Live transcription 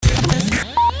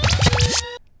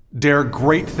Dare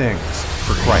great things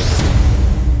for Christ.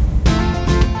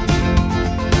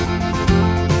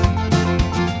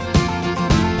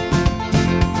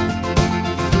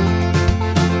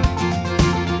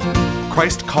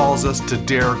 Christ calls us to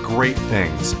dare great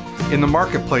things. In the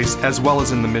marketplace, as well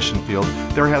as in the mission field,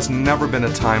 there has never been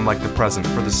a time like the present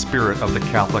for the spirit of the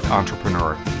Catholic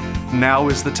entrepreneur. Now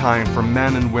is the time for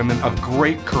men and women of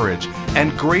great courage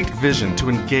and great vision to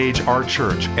engage our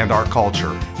church and our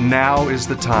culture. Now is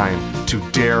the time to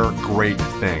dare great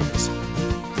things.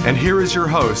 And here is your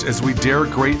host as we dare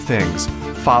great things,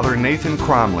 Father Nathan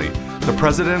Cromly, the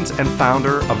president and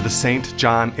founder of the St.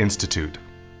 John Institute.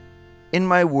 In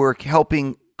my work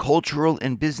helping cultural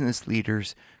and business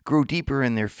leaders grow deeper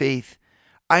in their faith,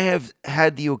 I have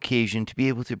had the occasion to be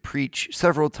able to preach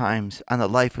several times on the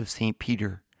life of St.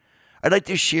 Peter. I'd like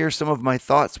to share some of my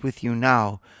thoughts with you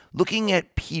now, looking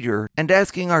at Peter and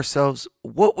asking ourselves,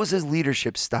 what was his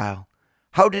leadership style?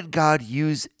 How did God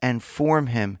use and form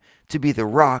him to be the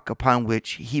rock upon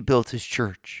which he built his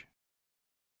church?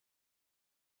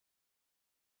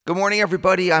 Good morning,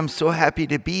 everybody. I'm so happy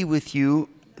to be with you.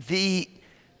 The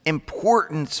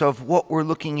importance of what we're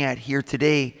looking at here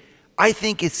today, I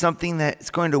think is something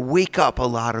that's going to wake up a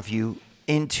lot of you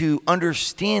into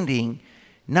understanding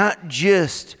not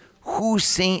just who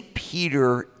St.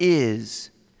 Peter is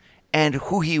and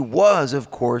who he was, of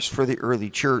course, for the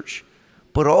early church,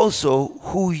 but also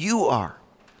who you are.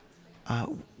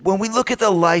 When we look at the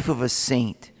life of a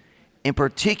saint, in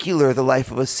particular the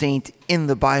life of a saint in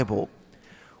the Bible,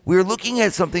 we're looking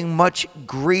at something much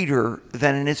greater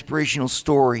than an inspirational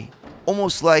story.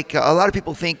 Almost like a lot of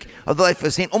people think of the life of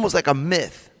a saint almost like a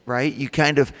myth, right? You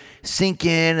kind of sink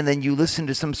in and then you listen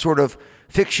to some sort of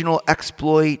fictional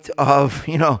exploit of,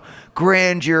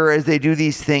 grandeur as they do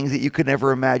these things that you could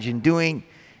never imagine doing.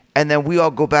 And then we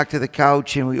all go back to the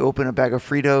couch and we open a bag of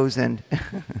Fritos and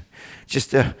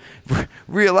just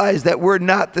realize that we're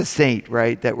not the saint,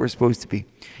 right, that we're supposed to be.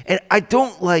 And I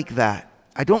don't like that.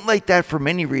 I don't like that for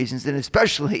many reasons, and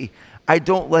especially I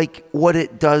don't like what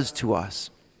it does to us.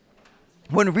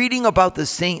 When reading about the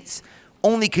saints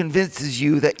only convinces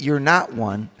you that you're not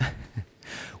one,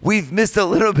 we've missed a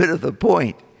little bit of the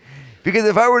point. Because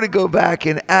if I were to go back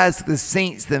and ask the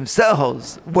saints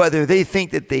themselves whether they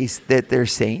think that they're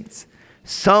saints,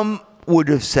 some would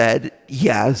have said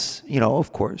yes,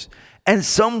 of course, and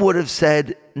some would have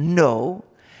said no,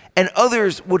 and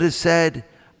others would have said,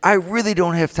 I really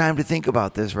don't have time to think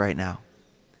about this right now.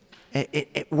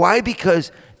 Why?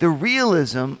 Because the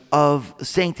realism of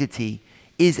sanctity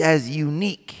is as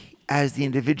unique as the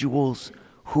individuals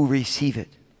who receive it.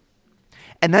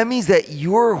 And that means that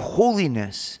your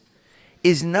holiness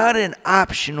is not an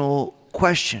optional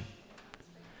question.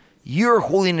 Your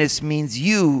holiness means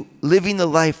you living the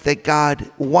life that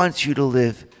God wants you to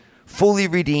live, fully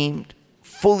redeemed,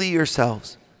 fully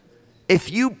yourselves.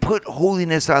 If you put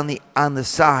holiness on the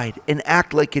side and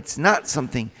act like it's not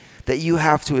something that you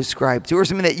have to ascribe to, or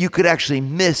something that you could actually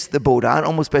miss the boat on,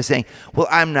 almost by saying, well,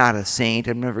 I'm not a saint,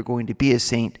 I'm never going to be a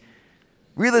saint,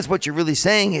 realize what you're really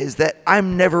saying is that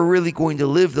I'm never really going to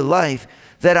live the life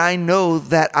that I know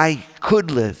that I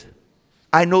could live.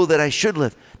 I know that I should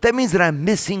live. That means that I'm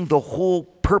missing the whole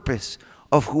purpose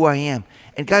of who I am.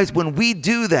 And guys, when we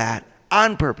do that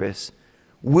on purpose,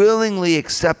 willingly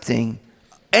accepting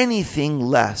anything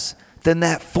less than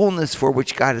that fullness for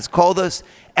which God has called us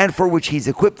and for which he's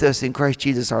equipped us in Christ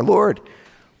Jesus our Lord,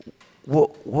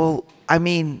 what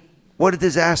a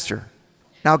disaster.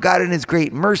 Now, God in his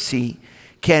great mercy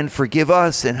can forgive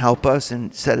us and help us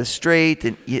and set us straight,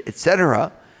 and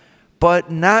etc., but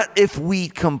not if we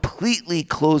completely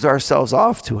close ourselves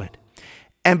off to it.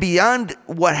 And beyond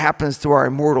what happens to our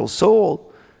immortal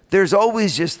soul, there's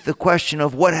always just the question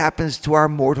of what happens to our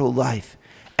mortal life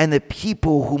and the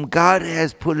people whom God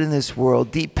has put in this world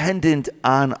dependent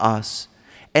on us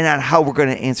and on how we're going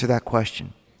to answer that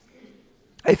question.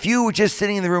 If you were just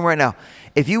sitting in the room right now,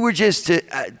 if you were just to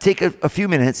take a few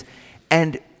minutes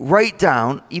and write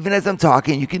down, even as I'm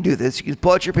talking, you can do this, you can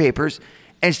pull out your papers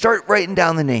and start writing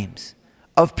down the names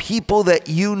of people that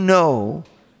you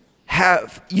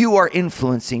are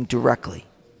influencing directly,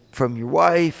 from your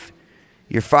wife,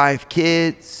 your 5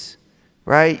 kids,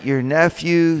 right? Your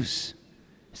nephews.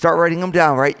 Start writing them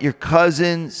down, right? Your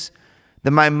cousins,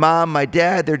 my mom, my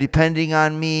dad, they're depending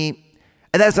on me.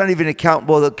 And that's not even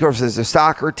accountable. Of course, there's a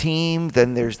soccer team,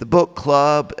 then there's the book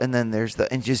club, and then there's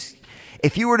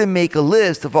if you were to make a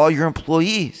list of all your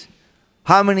employees,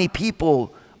 how many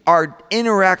people are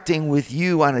interacting with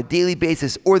you on a daily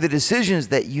basis, or the decisions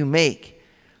that you make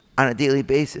on a daily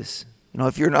basis.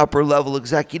 If you're an upper level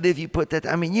executive, you put that,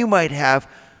 you might have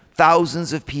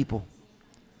thousands of people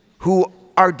who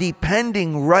are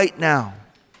depending right now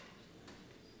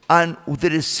on the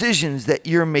decisions that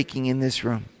you're making in this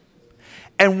room.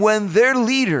 And when their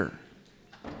leader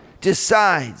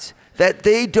decides that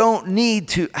they don't need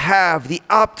to have the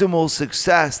optimal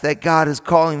success that God is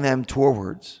calling them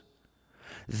towards,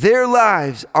 their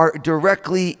lives are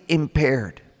directly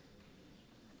impaired.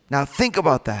 Now think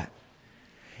about that.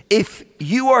 If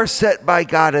you are set by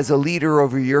God as a leader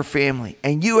over your family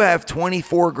and you have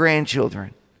 24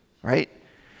 grandchildren, right?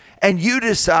 And you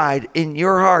decide in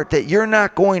your heart that you're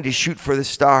not going to shoot for the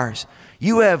stars,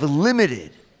 you have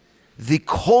limited the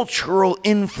cultural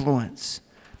influence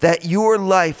that your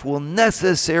life will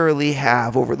necessarily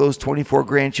have over those 24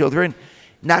 grandchildren,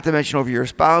 not to mention over your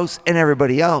spouse and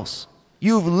everybody else.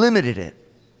 You've limited it.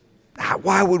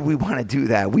 Why would we want to do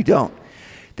that? We don't.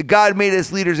 The God made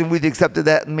us leaders, and we've accepted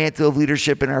that mantle of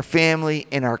leadership in our family,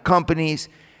 in our companies,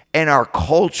 and our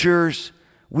cultures.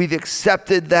 We've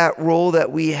accepted that role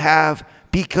that we have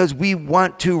because we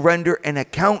want to render an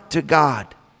account to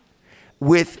God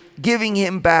with giving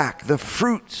him back the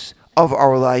fruits of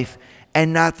our life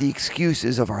and not the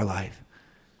excuses of our life.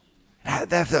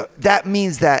 That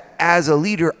means that as a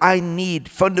leader, I need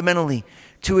fundamentally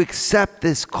to accept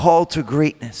this call to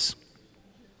greatness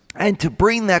and to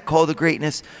bring that call to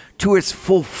greatness to its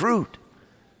full fruit.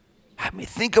 I mean,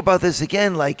 think about this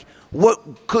again, like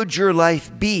what could your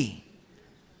life be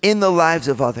in the lives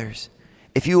of others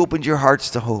if you opened your hearts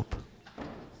to hope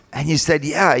and you said,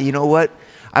 yeah, you know what?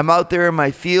 I'm out there in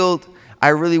my field. I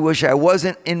really wish I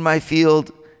wasn't in my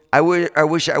field. I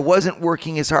wish I wasn't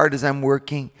working as hard as I'm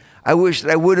working. I wish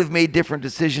that I would have made different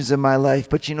decisions in my life.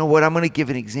 But you know what? I'm going to give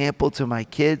an example to my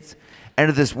kids and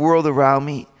to this world around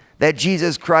me that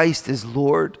Jesus Christ is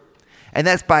Lord. And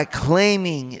that's by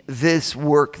claiming this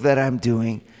work that I'm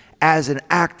doing as an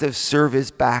act of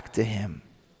service back to him.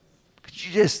 Could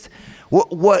you just,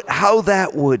 how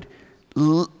that would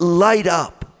light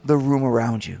up the room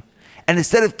around you. And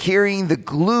instead of carrying the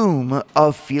gloom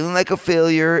of feeling like a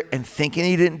failure and thinking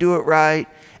you didn't do it right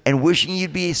and wishing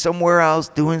you'd be somewhere else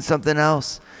doing something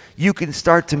else, you can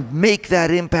start to make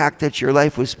that impact that your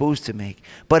life was supposed to make.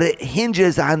 But it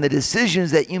hinges on the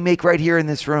decisions that you make right here in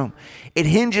this room. It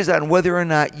hinges on whether or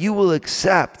not you will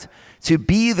accept to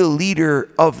be the leader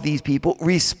of these people,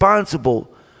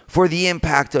 responsible for the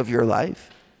impact of your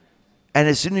life. And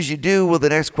as soon as you do, well, the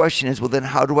next question is, well, then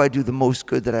how do I do the most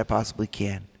good that I possibly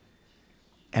can?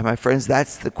 And my friends,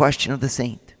 that's the question of the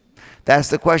saint. That's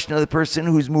the question of the person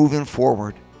who's moving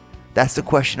forward. That's the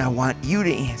question I want you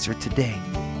to answer today.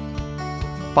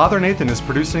 Father Nathan is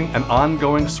producing an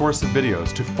ongoing source of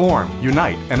videos to form,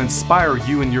 unite, and inspire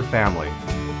you and your family.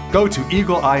 Go to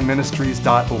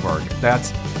eagleeyeministries.org.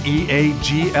 That's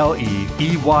EAGLEEYE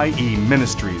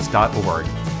ministries.org.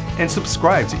 And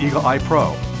subscribe to Eagle Eye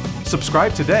Pro.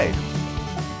 Subscribe today.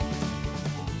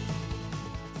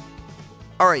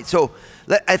 All right, so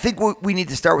I think we need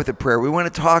to start with a prayer. We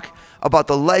want to talk about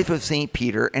the life of St.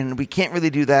 Peter, and we can't really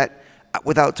do that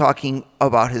without talking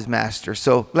about his master.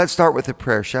 So let's start with a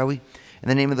prayer, shall we? In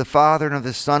the name of the Father, and of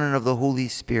the Son, and of the Holy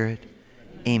Spirit.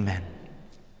 Amen.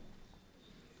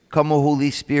 Come, O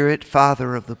Holy Spirit,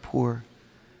 Father of the poor,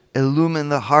 illumine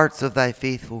the hearts of thy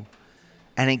faithful,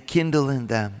 and enkindle in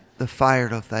them the fire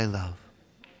of thy love.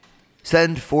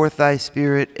 Send forth thy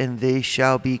Spirit, and they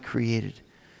shall be created,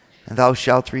 and thou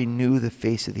shalt renew the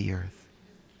face of the earth.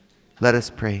 Let us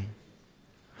pray.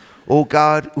 O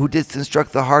God, who didst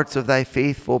instruct the hearts of thy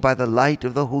faithful by the light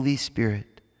of the Holy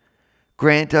Spirit,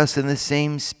 grant us in the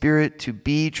same Spirit to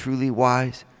be truly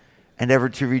wise and ever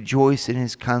to rejoice in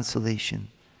his consolation.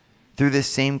 Through this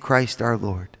same Christ our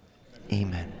Lord.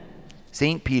 Amen.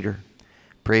 St. Peter,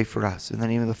 pray for us. In the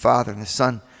name of the Father, and the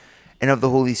Son, and of the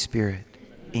Holy Spirit.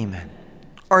 Amen.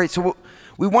 All right, so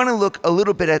we want to look a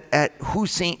little bit at who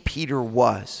St. Peter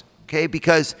was, okay?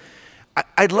 Because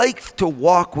I'd like to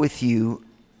walk with you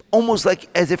almost like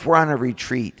as if we're on a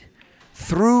retreat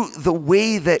through the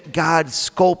way that God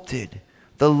sculpted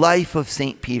the life of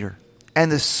St. Peter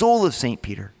and the soul of St.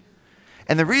 Peter.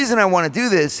 And the reason I want to do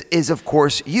this is, of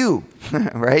course, you,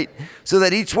 right? So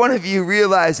that each one of you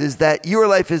realizes that your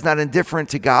life is not indifferent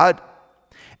to God,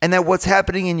 and that what's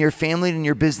happening in your family and in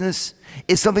your business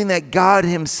is something that God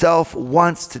himself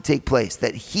wants to take place,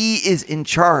 that he is in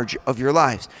charge of your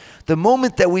lives. The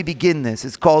moment that we begin this,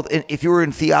 it's called, if you were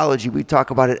in theology, we talk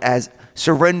about it as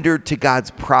surrendered to God's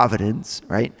providence,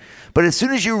 right? But as soon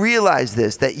as you realize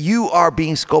this, that you are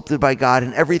being sculpted by God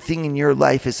and everything in your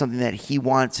life is something that he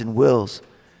wants and wills,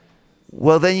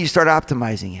 well, then you start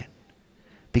optimizing it.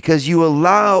 Because you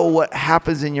allow what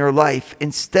happens in your life,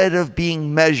 instead of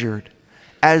being measured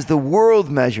as the world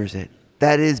measures it,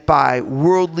 that is by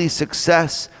worldly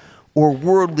success or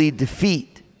worldly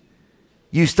defeat.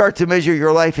 You start to measure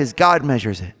your life as God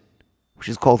measures it, which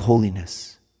is called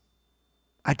holiness.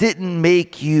 I didn't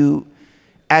make you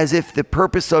as if the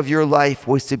purpose of your life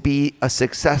was to be a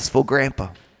successful grandpa.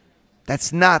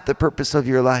 That's not the purpose of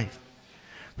your life.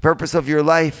 The purpose of your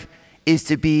life is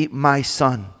to be my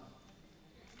son.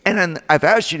 And I've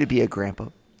asked you to be a grandpa.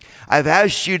 I've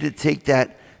asked you to take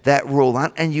that role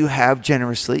on, and you have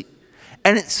generously.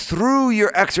 And it's through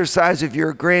your exercise of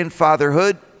your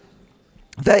grandfatherhood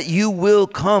that you will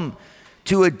come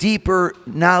to a deeper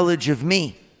knowledge of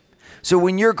me. So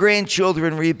when your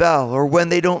grandchildren rebel, or when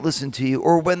they don't listen to you,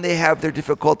 or when they have their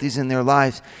difficulties in their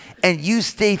lives, and you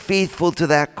stay faithful to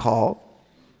that call,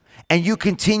 and you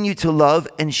continue to love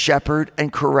and shepherd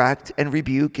and correct and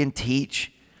rebuke and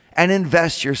teach and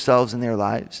invest yourselves in their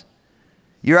lives,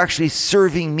 you're actually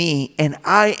serving me, and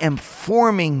I am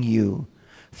forming you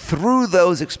through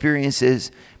those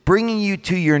experiences, bringing you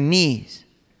to your knees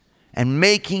and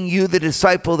making you the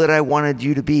disciple that I wanted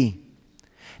you to be.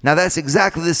 Now, that's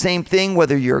exactly the same thing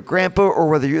whether you're a grandpa or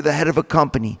whether you're the head of a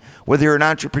company, whether you're an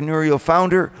entrepreneurial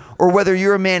founder or whether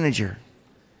you're a manager.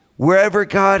 Wherever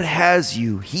God has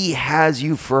you, he has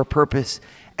you for a purpose,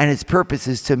 and his purpose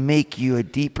is to make you a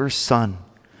deeper son,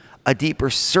 a deeper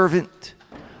servant,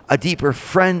 a deeper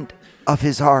friend of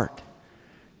his heart.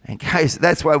 And guys,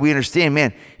 that's why we understand,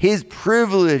 man, his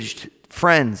privileged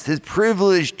friends, his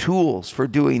privileged tools for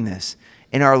doing this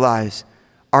in our lives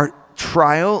are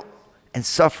trial and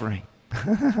suffering.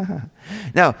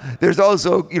 Now, there's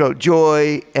also,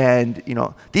 joy and,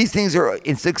 these things are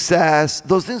in success.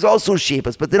 Those things also shape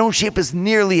us, but they don't shape us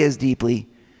nearly as deeply,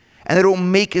 and they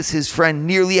don't make us his friend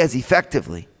nearly as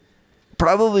effectively.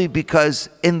 Probably because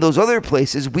in those other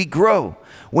places we grow.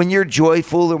 When you're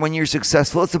joyful or when you're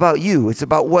successful, it's about you. It's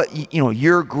about what,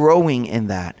 you're growing in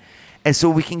that. And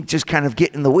so we can just kind of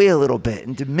get in the way a little bit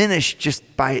and diminish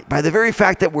just by the very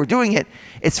fact that we're doing it.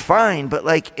 It's fine, but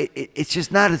it's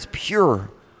just not as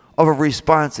pure of a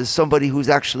response as somebody who's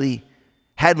actually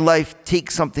had life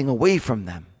take something away from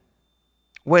them.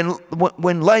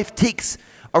 When life takes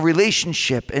a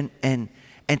relationship and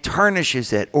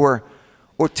tarnishes it, or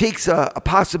takes a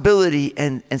possibility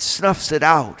and snuffs it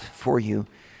out for you,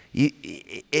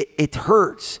 it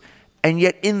hurts. And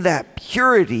yet in that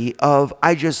purity of,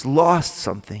 I just lost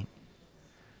something,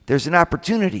 there's an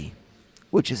opportunity,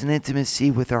 which is an intimacy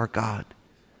with our God,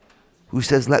 who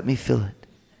says, let me fill it.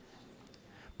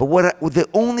 But the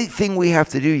only thing we have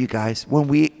to do, you guys, when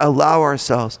we allow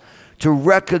ourselves to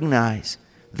recognize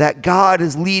that God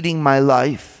is leading my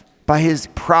life by his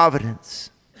providence,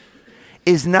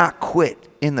 is not quit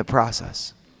in the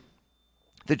process.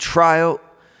 The trial,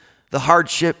 the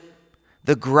hardship,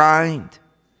 the grind,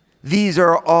 these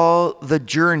are all the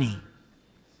journey.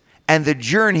 And the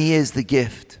journey is the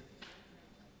gift.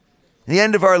 At the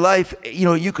end of our life,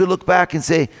 you could look back and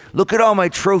say, look at all my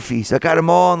trophies. I got them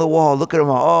all on the wall. Look at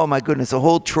them all. Oh my goodness, a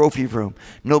whole trophy room.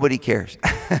 Nobody cares.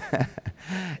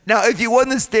 Now, if you won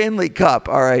the Stanley Cup,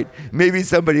 all right, maybe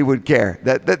somebody would care.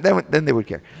 Then they would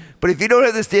care. But if you don't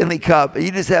have the Stanley Cup, you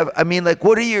just have,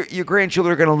 what are your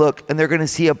grandchildren going to look? And they're going to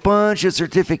see a bunch of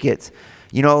certificates.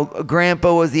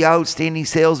 Grandpa was the outstanding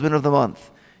salesman of the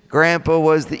month. Grandpa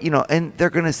was and they're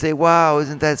going to say, wow,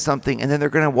 isn't that something? And then they're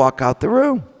going to walk out the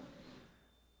room.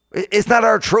 It's not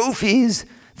our trophies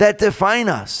that define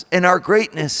us and our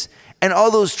greatness. And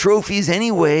all those trophies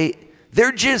anyway,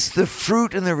 they're just the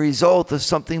fruit and the result of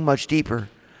something much deeper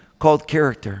called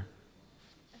character.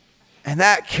 And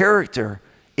that character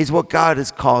is what God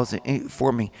is causing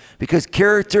for me. Because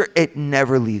character, it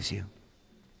never leaves you.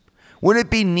 Wouldn't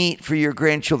it be neat for your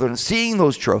grandchildren seeing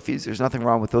those trophies? There's nothing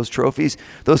wrong with those trophies,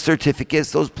 those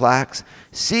certificates, those plaques.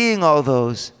 Seeing all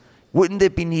those, wouldn't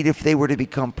it be neat if they were to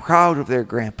become proud of their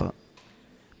grandpa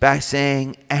by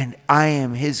saying, and I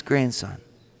am his grandson?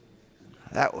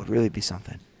 That would really be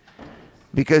something.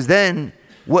 Because then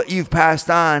what you've passed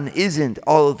on isn't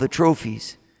all of the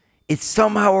trophies. It's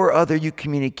somehow or other you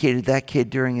communicated that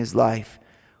kid during his life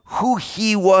who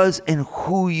he was and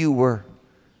who you were.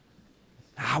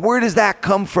 Where does that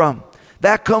come from?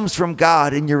 That comes from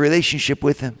God and your relationship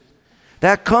with him.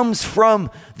 That comes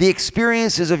from the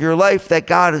experiences of your life that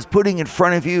God is putting in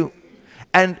front of you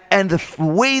and the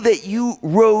way that you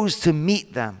rose to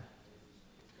meet them.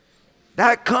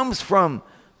 That comes from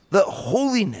the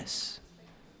holiness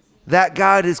that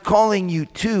God is calling you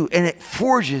to, and it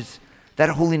forges that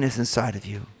holiness inside of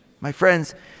you. My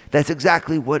friends, that's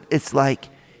exactly what it's like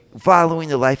following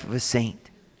the life of a saint.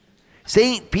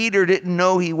 St. Peter didn't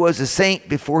know he was a saint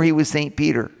before he was St.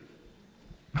 Peter.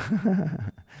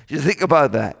 Just think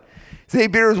about that.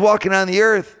 St. Peter was walking on the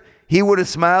earth. He would have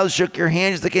smiled, shook your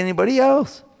hand just like anybody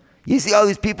else. You see all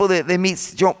these people that they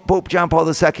meet Pope John Paul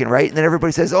II, right? And then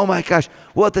everybody says, oh my gosh,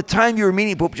 well, at the time you were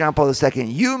meeting Pope John Paul II,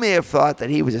 you may have thought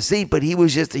that he was a saint, but he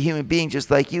was just a human being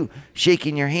just like you,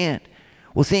 shaking your hand.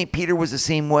 Well, St. Peter was the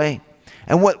same way.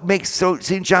 And what makes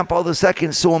St. John Paul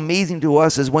II so amazing to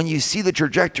us is when you see the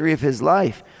trajectory of his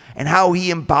life and how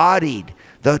he embodied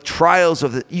the trials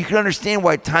of you can understand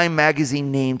why Time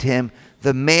magazine named him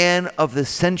the man of the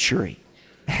century.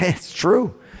 It's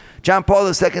true. John Paul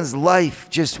II's life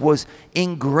just was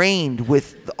ingrained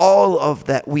with all of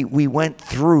that we went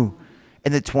through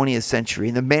in the 20th century.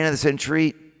 And the man of the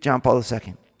century, John Paul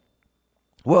II.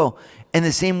 Well, in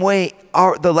the same way,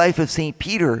 the life of St.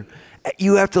 Peter,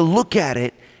 you have to look at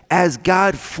it as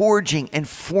God forging and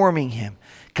forming him.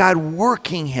 God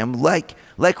working him like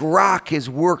rock is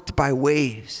worked by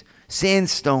waves.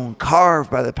 Sandstone carved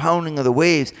by the pounding of the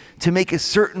waves to make a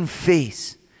certain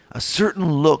face, a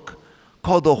certain look,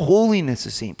 called the holiness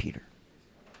of St. Peter.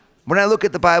 When I look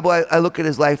at the Bible, I look at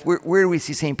his life. Where do we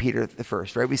see St. Peter the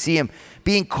first, right? We see him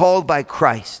being called by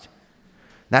Christ.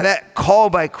 Now that call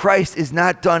by Christ is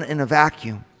not done in a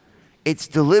vacuum. It's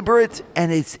deliberate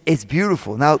and it's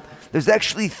beautiful. Now, there's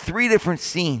actually 3 different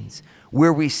scenes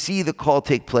where we see the call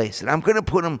take place. And I'm going to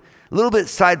put them a little bit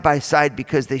side by side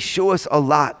because they show us a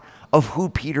lot of who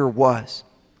Peter was.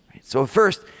 So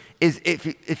first is, if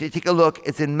you take a look,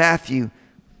 it's in Matthew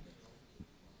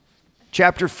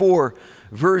chapter 4,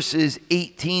 verses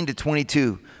 18 to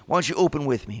 22. Why don't you open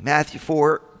with me? Matthew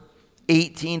 4,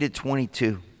 18 to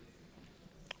 22.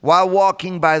 While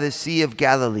walking by the Sea of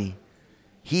Galilee,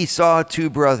 he saw 2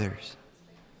 brothers,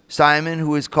 Simon,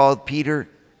 who is called Peter,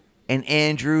 and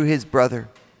Andrew, his brother,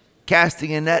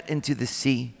 casting a net into the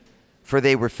sea, for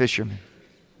they were fishermen.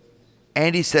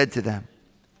 And he said to them,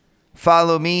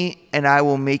 "Follow me, and I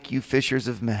will make you fishers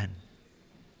of men."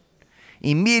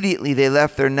 Immediately they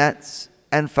left their nets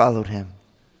and followed him.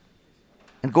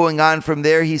 And going on from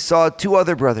there, he saw 2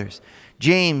 other brothers,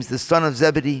 James, the son of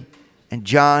Zebedee, and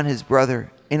John, his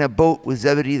brother, in a boat with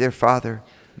Zebedee, their father,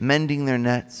 mending their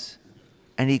nets.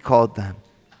 And he called them.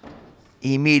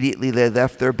 Immediately they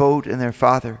left their boat and their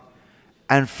father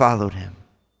and followed him.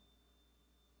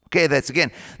 Okay,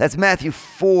 that's Matthew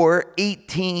 4,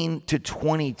 18 to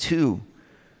 22.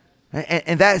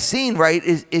 And that scene, right,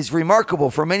 is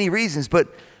remarkable for many reasons. But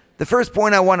the first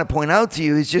point I want to point out to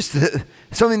you is just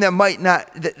something that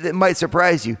might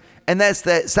surprise you. And that's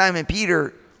that Simon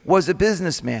Peter was a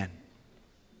businessman.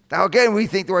 Now again, we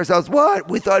think to ourselves, what?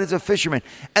 We thought he's a fisherman.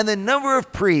 And the number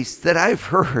of priests that I've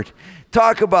heard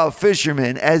talk about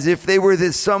fishermen as if they were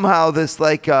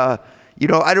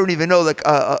I don't even know, like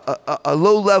a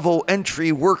low-level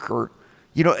entry worker.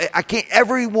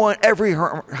 Every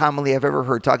homily I've ever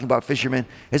heard talking about fishermen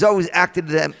has always acted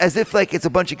to them as if like it's a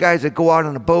bunch of guys that go out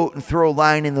on a boat and throw a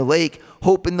line in the lake,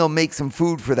 hoping they'll make some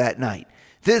food for that night.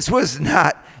 This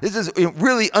is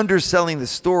really underselling the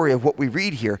story of what we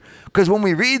read here. Because when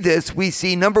we read this, we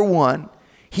see, number one,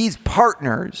 he's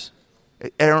partners. I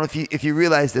don't know if you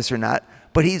realize this or not,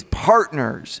 but he's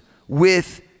partners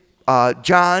with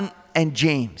John and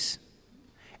James.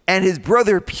 And his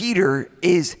brother Peter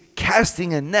is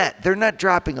casting a net. They're not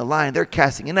dropping a line, they're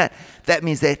casting a net. That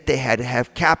means that they had to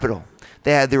have capital.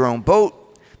 They had their own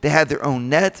boat, they had their own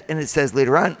net, and it says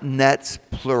later on, nets,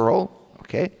 plural,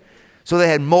 okay? So they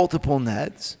had multiple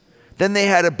nets. Then they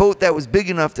had a boat that was big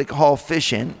enough to haul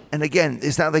fish in. And again,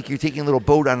 it's not like you're taking a little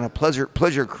boat on a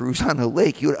pleasure cruise on the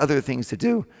lake. You had other things to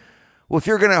do. Well, if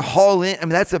you're going to haul in,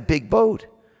 that's a big boat.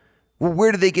 Well,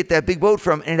 where did they get that big boat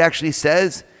from? And it actually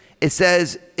says,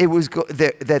 it was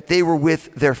that they were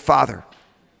with their father.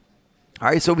 All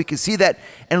right, so we can see that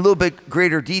in a little bit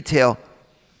greater detail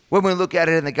when we look at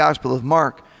it in the Gospel of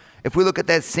Mark. If we look at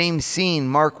that same scene,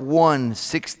 Mark 1,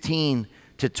 16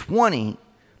 to 20,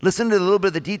 listen to a little bit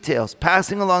of the details.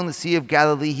 Passing along the Sea of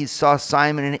Galilee, he saw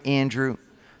Simon and Andrew,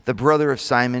 the brother of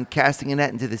Simon, casting a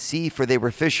net into the sea, for they were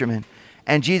fishermen.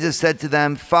 And Jesus said to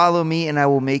them, "Follow me, and I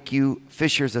will make you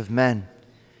fishers of men."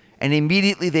 And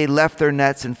immediately they left their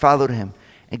nets and followed him.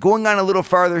 And going on a little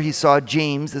farther, he saw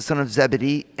James, the son of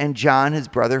Zebedee, and John, his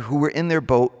brother, who were in their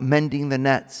boat mending the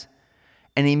nets.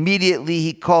 And immediately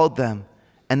he called them.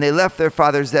 And they left their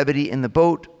father Zebedee in the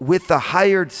boat with the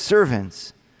hired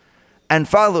servants and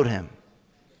followed him.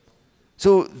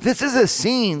 So this is a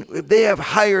scene. They have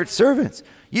hired servants.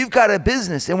 You've got a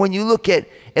business. And when you look at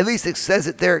least it says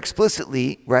it there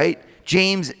explicitly, right?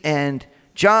 James and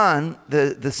John,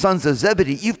 the sons of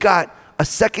Zebedee, you've got a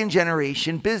second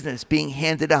generation business being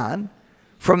handed on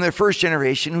from their first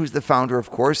generation, who's the founder,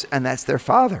 of course, and that's their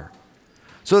father.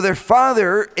 So their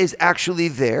father is actually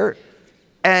there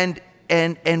and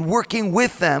working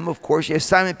with them, of course. You have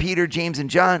Simon, Peter, James, and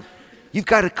John. You've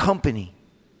got a company.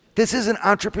 This is an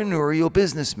entrepreneurial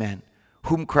businessman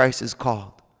whom Christ has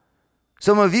called.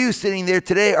 Some of you sitting there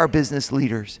today are business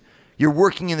leaders. You're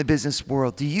working in the business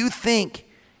world. Do you think,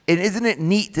 and isn't it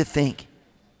neat to think,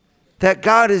 that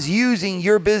God is using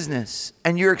your business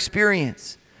and your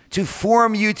experience to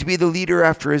form you to be the leader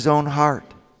after his own heart?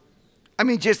 I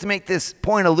mean, just to make this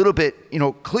point a little bit,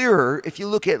 clearer, if you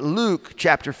look at Luke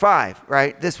chapter 5,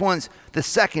 right? This one's the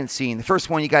second scene. The first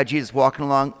one, you got Jesus walking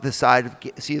along the side of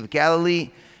the Sea of Galilee,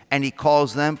 and he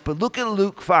calls them. But look at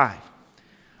Luke 5.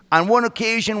 On one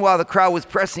occasion, while the crowd was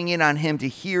pressing in on him to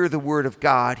hear the word of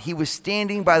God, he was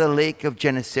standing by the lake of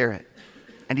Gennesaret,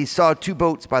 and he saw 2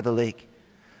 boats by the lake.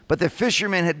 But the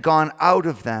fishermen had gone out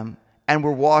of them and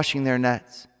were washing their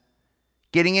nets.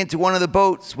 Getting into one of the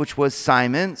boats, which was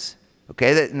Simon's.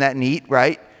 Okay, isn't that neat,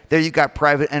 right? There you got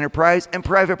private enterprise and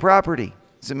private property.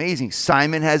 It's amazing.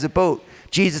 Simon has a boat.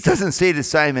 Jesus doesn't say to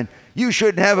Simon, you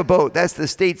shouldn't have a boat. That's the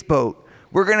state's boat.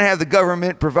 We're going to have the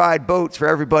government provide boats for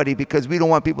everybody because we don't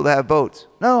want people to have boats.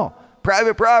 No,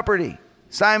 private property.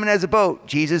 Simon has a boat.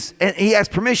 Jesus, and he has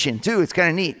permission too. It's kind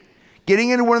of neat. Getting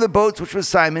into one of the boats, which was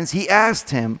Simon's, he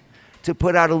asked him to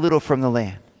put out a little from the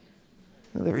land.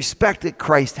 The respect that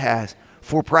Christ has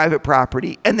for private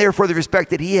property, and therefore the respect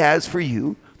that he has for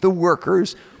you, the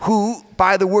workers, who,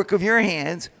 by the work of your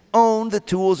hands, own the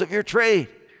tools of your trade.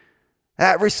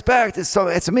 That respect is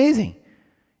it's amazing.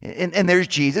 And there's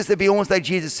Jesus. It'd be almost like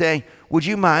Jesus saying, would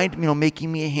you mind,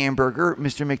 making me a hamburger,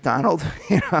 Mr. McDonald?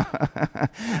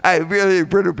 I really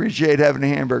would appreciate having a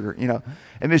hamburger,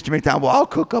 And Mr. McDonald, well, I'll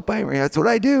cook up a hamburger. That's what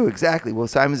I do, exactly. Well,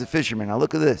 Simon's a fisherman. Now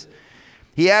look at this.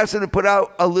 He asked him to put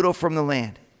out a little from the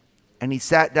land. And he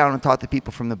sat down and taught the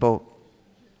people from the boat.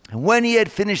 And when he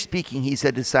had finished speaking, he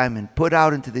said to Simon, put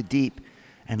out into the deep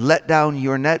and let down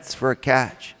your nets for a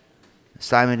catch.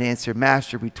 Simon answered,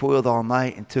 Master, we toiled all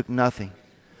night and took nothing.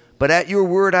 But at your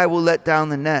word, I will let down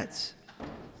the nets.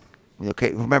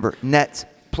 Okay, remember, nets,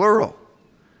 plural.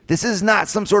 This is not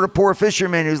some sort of poor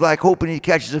fisherman who's like hoping he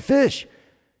catches a fish.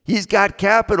 He's got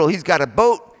capital. He's got a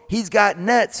boat. He's got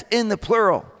nets in the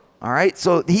plural. All right,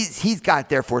 so he's got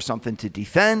therefore something to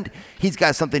defend. He's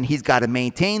got something he's got to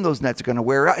maintain. Those nets are going to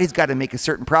wear out. He's got to make a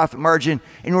certain profit margin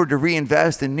in order to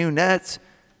reinvest in new nets.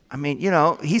 I mean,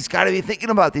 he's got to be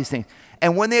thinking about these things.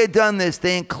 And when they had done this,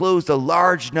 they enclosed a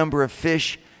large number of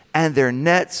fish, and their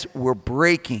nets were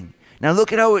breaking. Now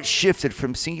look at how it shifted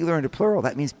from singular into plural.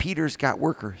 That means Peter's got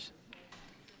workers,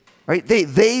 right?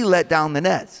 They let down the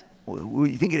nets. Who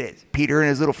do you think it is? Peter and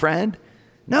his little friend?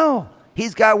 No,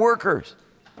 he's got workers.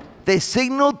 They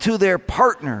signaled to their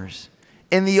partners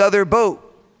in the other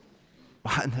boat.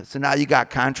 So now you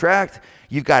got contract,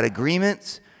 you've got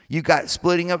agreements, you've got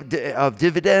splitting up of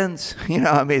dividends.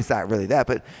 It's not really that,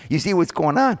 but you see what's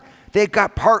going on. They've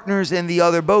got partners in the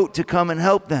other boat to come and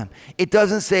help them. It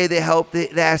doesn't say they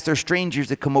asked their strangers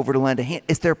to come over to lend a hand.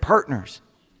 It's their partners.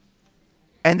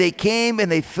 And they came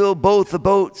and they filled both the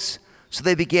boats, so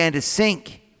they began to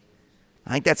sink.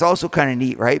 I think that's also kind of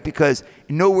neat, right? Because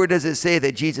nowhere does it say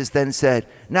that Jesus then said,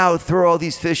 now throw all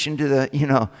these fish into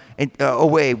the,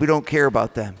 away. We don't care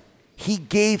about them. He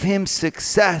gave him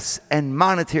success and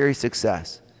monetary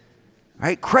success,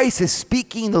 right? Christ is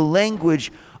speaking the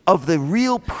language of the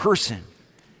real person.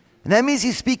 And that means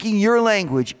he's speaking your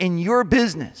language in your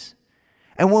business.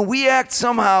 And when we act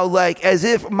somehow like as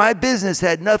if my business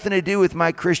had nothing to do with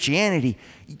my Christianity,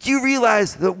 do you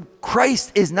realize that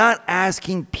Christ is not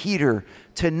asking Peter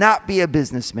to not be a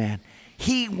businessman?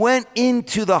 He went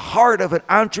into the heart of an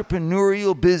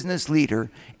entrepreneurial business leader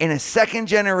in a second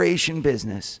generation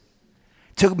business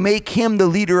to make him the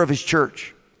leader of his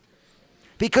church.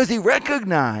 Because he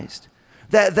recognized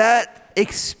that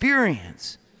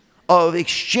experience of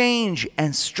exchange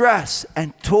and stress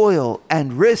and toil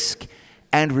and risk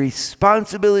and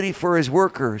responsibility for his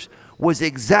workers was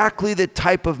exactly the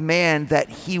type of man that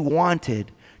he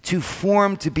wanted to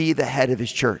form to be the head of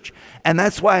his church. And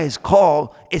that's why his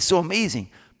call is so amazing.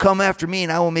 Come after me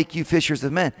and I will make you fishers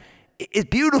of men. It's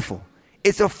beautiful.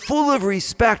 It's full of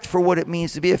respect for what it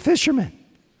means to be a fisherman.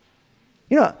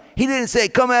 He didn't say,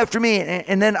 come after me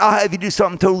and then I'll have you do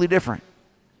something totally different.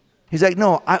 He's like,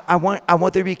 no, I want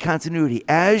there to be continuity.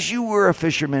 As you were a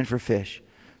fisherman for fish,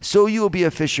 so you will be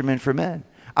a fisherman for men.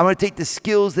 I'm going to take the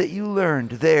skills that you learned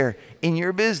there in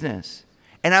your business,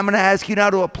 and I'm going to ask you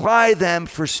now to apply them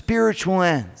for spiritual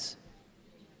ends.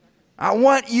 I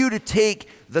want you to take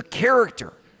the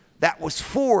character that was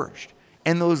forged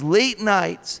in those late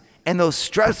nights and those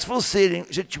stressful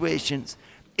situations,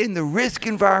 in the risk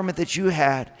environment that you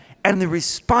had, and the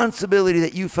responsibility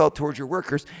that you felt towards your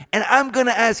workers. And I'm going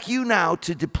to ask you now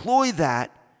to deploy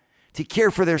that to care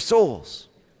for their souls.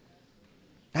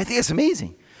 I think it's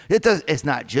amazing. It's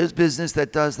not just business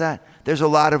that does that. There's a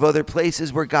lot of other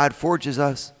places where God forges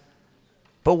us.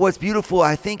 But what's beautiful,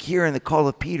 I think, here in the call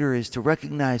of Peter is to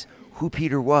recognize who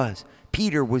Peter was.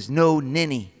 Peter was no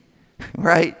ninny,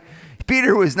 right?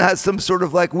 Peter was not some sort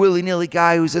of like willy-nilly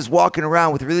guy who's just walking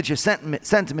around with religious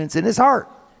sentiments in his heart.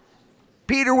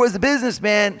 Peter was a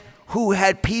businessman who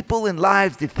had people and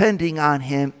lives depending on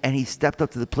him, and he stepped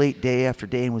up to the plate day after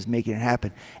day and was making it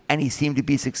happen. And he seemed to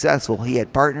be successful. He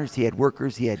had partners, he had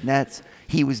workers, he had nets.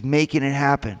 He was making it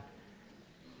happen.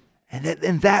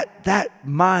 And that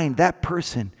mind, that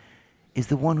person, is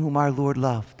the one whom our Lord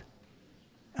loved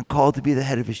and called to be the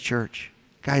head of his church.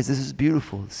 Guys, this is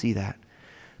beautiful to see that,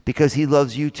 because he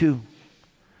loves you too.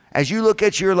 As you look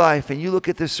at your life and you look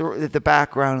at the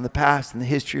background and the past and the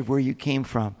history of where you came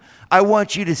from, I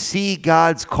want you to see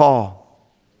God's call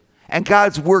and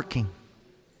God's working.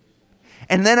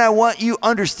 And then I want you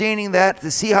understanding that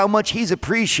to see how much he's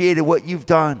appreciated what you've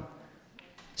done.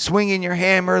 Swinging your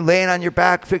hammer, laying on your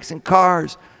back, fixing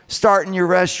cars, starting your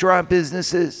restaurant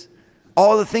businesses,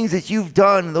 all the things that you've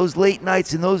done, those late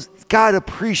nights and those, God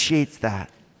appreciates that.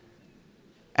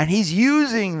 And he's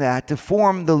using that to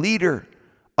form the leader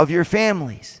of your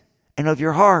families and of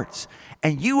your hearts.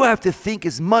 And you have to think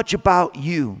as much about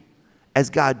you as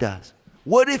God does.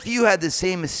 What if you had the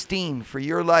same esteem for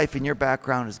your life and your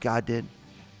background as God did?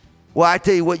 Well, I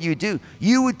tell you what you do.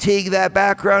 You would take that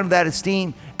background, that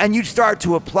esteem, and you'd start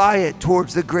to apply it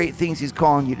towards the great things he's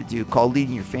calling you to do, called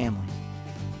leading your family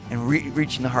and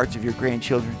reaching the hearts of your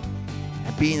grandchildren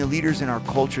and being the leaders in our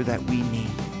culture that we need.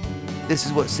 This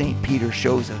is what St. Peter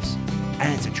shows us,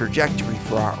 and it's a trajectory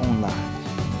for our own lives.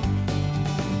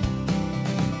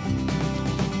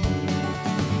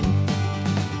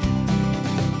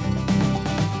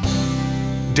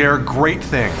 Dare great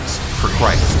things for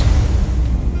Christ.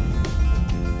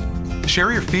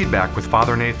 Share your feedback with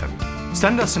Father Nathan.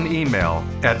 Send us an email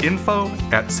at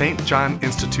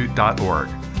info@stjohninstitute.org.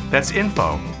 That's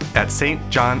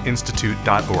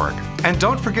info@stjohninstitute.org. And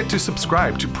don't forget to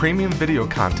subscribe to premium video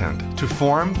content to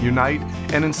form, unite,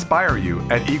 and inspire you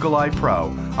at Eagle Eye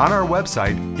Pro on our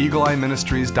website,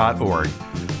 eagleeyeministries.org.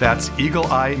 That's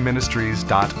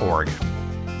eagleeyeministries.org.